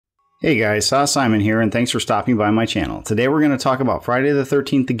Hey guys, Simon here, and thanks for stopping by my channel. Today we're going to talk about Friday the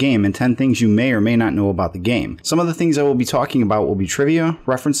 13th the game and 10 things you may or may not know about the game. Some of the things I will be talking about will be trivia,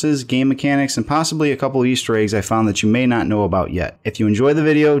 references, game mechanics, and possibly a couple Easter eggs I found that you may not know about yet. If you enjoy the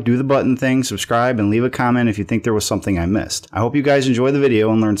video, do the button thing, subscribe, and leave a comment if you think there was something I missed. I hope you guys enjoy the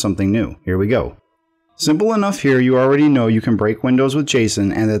video and learn something new. Here we go. Simple enough here, you already know you can break windows with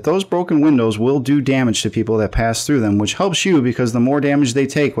Jason, and that those broken windows will do damage to people that pass through them, which helps you because the more damage they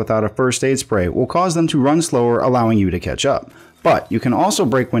take without a first aid spray will cause them to run slower, allowing you to catch up. But you can also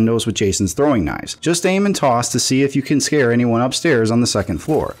break windows with Jason's throwing knives. Just aim and toss to see if you can scare anyone upstairs on the second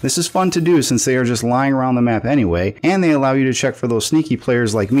floor. This is fun to do since they are just lying around the map anyway, and they allow you to check for those sneaky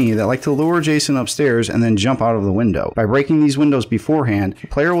players like me that like to lure Jason upstairs and then jump out of the window. By breaking these windows beforehand, the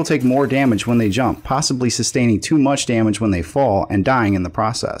player will take more damage when they jump, possibly sustaining too much damage when they fall and dying in the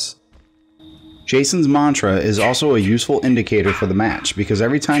process. Jason's mantra is also a useful indicator for the match, because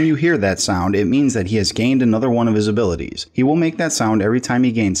every time you hear that sound, it means that he has gained another one of his abilities. He will make that sound every time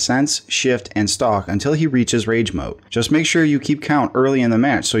he gains Sense, Shift, and Stalk until he reaches Rage Mode. Just make sure you keep count early in the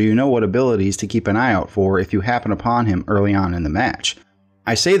match so you know what abilities to keep an eye out for if you happen upon him early on in the match.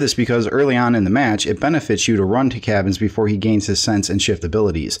 I say this because early on in the match, it benefits you to run to cabins before he gains his Sense and Shift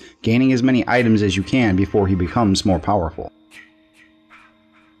abilities, gaining as many items as you can before he becomes more powerful.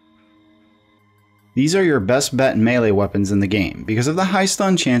 These are your best bet melee weapons in the game, because of the high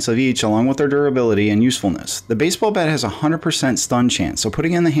stun chance of each along with their durability and usefulness. The baseball bat has a 100% stun chance, so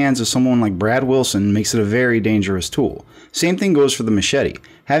putting it in the hands of someone like Brad Wilson makes it a very dangerous tool. Same thing goes for the machete.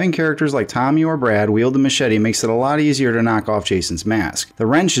 Having characters like Tommy or Brad wield the machete makes it a lot easier to knock off Jason's mask. The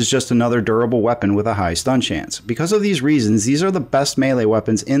wrench is just another durable weapon with a high stun chance. Because of these reasons, these are the best melee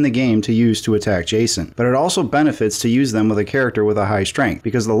weapons in the game to use to attack Jason, but it also benefits to use them with a character with a high strength,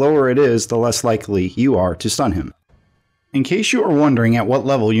 because the lower it is, the less likely you are to stun him. In case you are wondering at what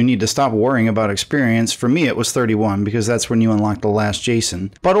level you need to stop worrying about experience, for me it was 31 because that's when you unlock the last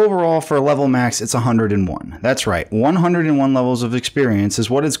Jason, but overall for level max it's 101. That's right, 101 levels of experience is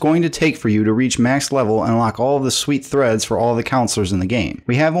what it's going to take for you to reach max level and unlock all of the sweet threads for all the counselors in the game.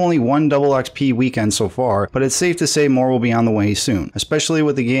 We have only one double XP weekend so far, but it's safe to say more will be on the way soon, especially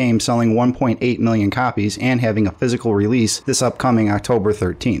with the game selling 1.8 million copies and having a physical release this upcoming October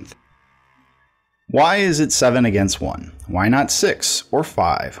 13th. Why is it 7 against 1? Why not 6, or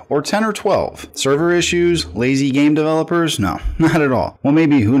 5, or 10 or 12? Server issues? Lazy game developers? No, not at all. Well,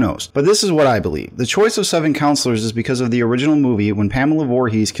 maybe, who knows? But this is what I believe. The choice of 7 counselors is because of the original movie when Pamela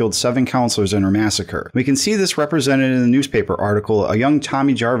Voorhees killed 7 counselors in her massacre. We can see this represented in the newspaper article a young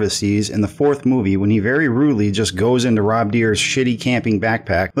Tommy Jarvis sees in the 4th movie when he very rudely just goes into Rob Deer's shitty camping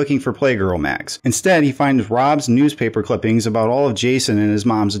backpack looking for Playgirl Max. Instead, he finds Rob's newspaper clippings about all of Jason and his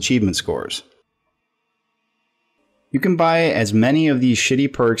mom's achievement scores. You can buy as many of these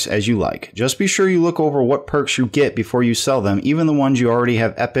shitty perks as you like. Just be sure you look over what perks you get before you sell them, even the ones you already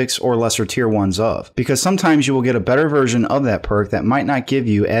have epics or lesser tier ones of. Because sometimes you will get a better version of that perk that might not give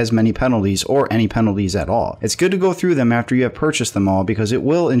you as many penalties or any penalties at all. It's good to go through them after you have purchased them all because it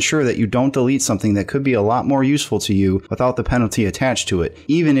will ensure that you don't delete something that could be a lot more useful to you without the penalty attached to it,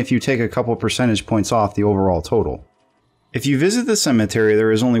 even if you take a couple percentage points off the overall total. If you visit the cemetery,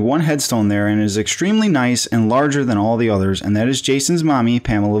 there is only one headstone there and it is extremely nice and larger than all the others, and that is Jason's mommy,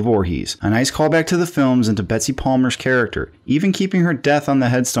 Pamela Voorhees. A nice callback to the films and to Betsy Palmer's character, even keeping her death on the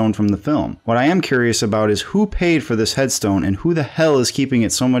headstone from the film. What I am curious about is who paid for this headstone and who the hell is keeping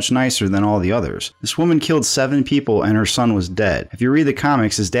it so much nicer than all the others. This woman killed 7 people and her son was dead. If you read the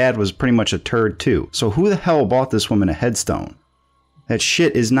comics, his dad was pretty much a turd too. So who the hell bought this woman a headstone? That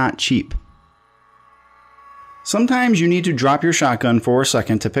shit is not cheap. Sometimes you need to drop your shotgun for a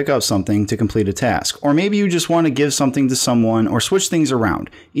second to pick up something to complete a task, or maybe you just want to give something to someone or switch things around.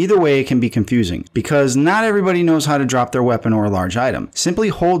 Either way it can be confusing, because not everybody knows how to drop their weapon or a large item. Simply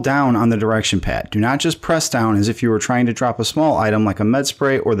hold down on the direction pad. Do not just press down as if you were trying to drop a small item like a med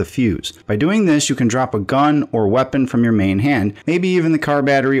spray or the fuse. By doing this you can drop a gun or weapon from your main hand, maybe even the car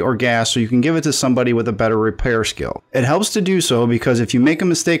battery or gas, so you can give it to somebody with a better repair skill. It helps to do so because if you make a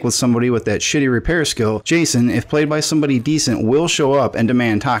mistake with somebody with that shitty repair skill, Jason, if played by somebody decent, will show up and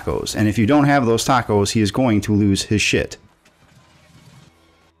demand tacos, and if you don't have those tacos, he is going to lose his shit.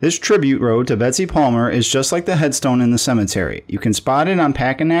 This tribute road to Betsy Palmer is just like the headstone in the cemetery. You can spot it on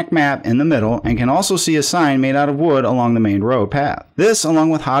Packanack map in the middle and can also see a sign made out of wood along the main road path. This, along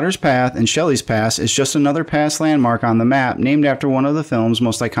with Hodder's Path and Shelley's Pass, is just another pass landmark on the map named after one of the film's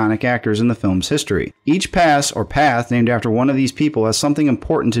most iconic actors in the film's history. Each pass or path named after one of these people has something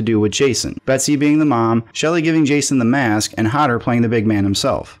important to do with Jason, Betsy being the mom, Shelley giving Jason the mask, and Hodder playing the big man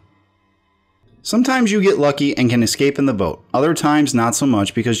himself. Sometimes you get lucky and can escape in the boat. Other times not so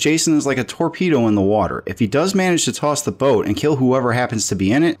much, because Jason is like a torpedo in the water. If he does manage to toss the boat and kill whoever happens to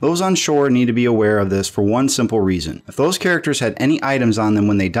be in it, those on shore need to be aware of this for one simple reason. If those characters had any items on them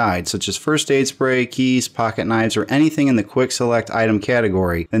when they died, such as first aid spray, keys, pocket knives, or anything in the quick select item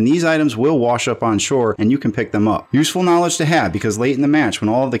category, then these items will wash up on shore and you can pick them up. Useful knowledge to have, because late in the match when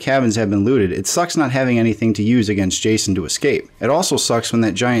all of the cabins have been looted, it sucks not having anything to use against Jason to escape. It also sucks when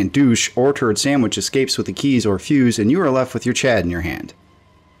that giant douche or turd sandwich escapes with the keys or fuse and you are left with your Chad in your hand.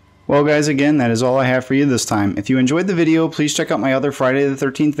 Well guys, again, that is all I have for you this time. If you enjoyed the video, please check out my other Friday the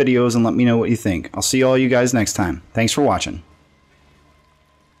 13th videos and let me know what you think. I'll see all you guys next time. Thanks for watching.